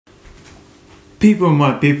People are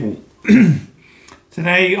my people.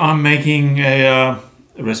 Today I'm making a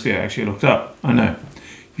recipe I actually looked up. I know,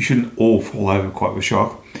 you shouldn't all fall over quite with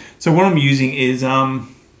shock. So what I'm using is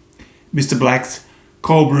Mr. Black's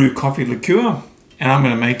cold brew coffee liqueur, and I'm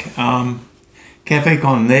going to make cafe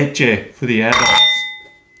con leche for the adults.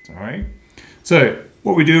 Sorry. So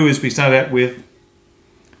what we do is we start out with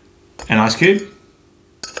an ice cube.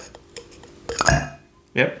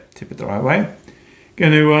 Yep, tip it the right way.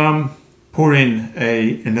 Going to pour in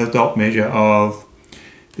an adult measure of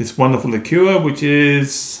this wonderful liqueur, which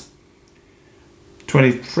is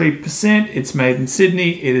 23%. It's made in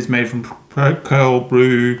Sydney. It is made from cold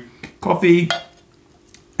brew coffee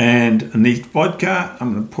and a neat vodka.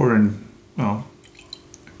 I'm going to pour in, well,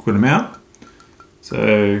 a good amount.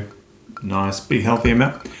 So, nice, big, healthy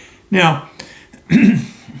amount. Now, the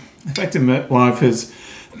fact of life is,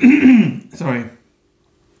 sorry,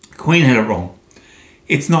 Queen had it wrong.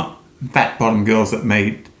 It's not fat bottom girls that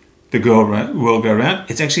made the world go round.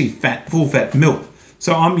 It's actually full fat milk.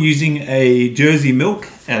 So I'm using a Jersey milk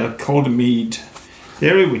out of Caldermead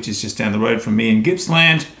Dairy, which is just down the road from me in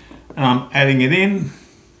Gippsland. And I'm adding it in,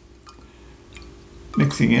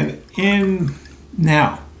 mixing it in.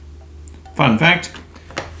 Now, fun fact,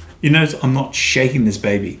 you notice I'm not shaking this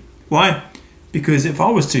baby. Why? Because if I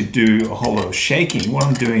was to do a whole lot of shaking, what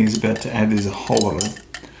I'm doing is about to add is a whole lot of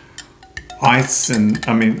ice and,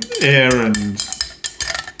 air and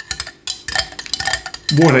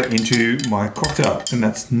water into my cocktail, and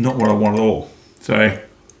that's not what I want at all. So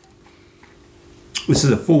this is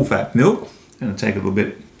a full fat milk, and I'll take a little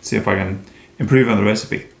bit, see if I can improve on the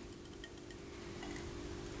recipe.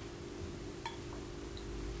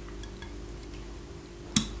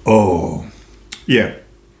 Oh, yeah.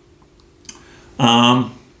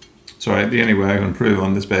 Sorry, the only way I can improve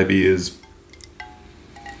on this baby is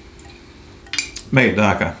make it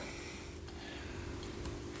darker.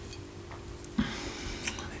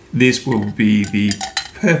 This will be the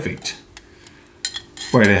perfect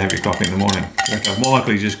way to have your coffee in the morning. I've more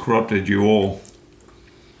likely just corrupted you all.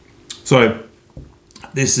 So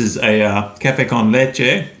this is a cafe con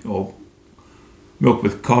leche, or milk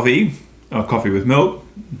with coffee, or coffee with milk,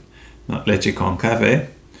 not leche con cafe.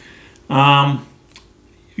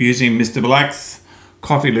 Using Mr. Black's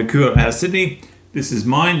coffee liqueur out of Sydney. This is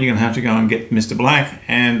mine. You're going to have to go and get Mr. Black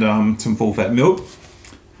and some full fat milk.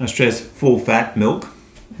 I stress full fat milk,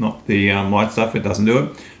 not the white stuff. It doesn't do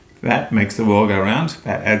it. Fat makes the world go round.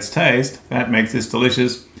 Fat adds taste. Fat makes this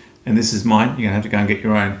delicious. And this is mine. You're going to have to go and get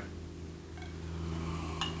your own.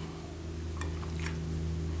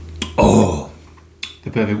 Oh,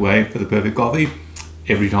 the perfect way for the perfect coffee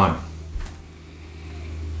every time.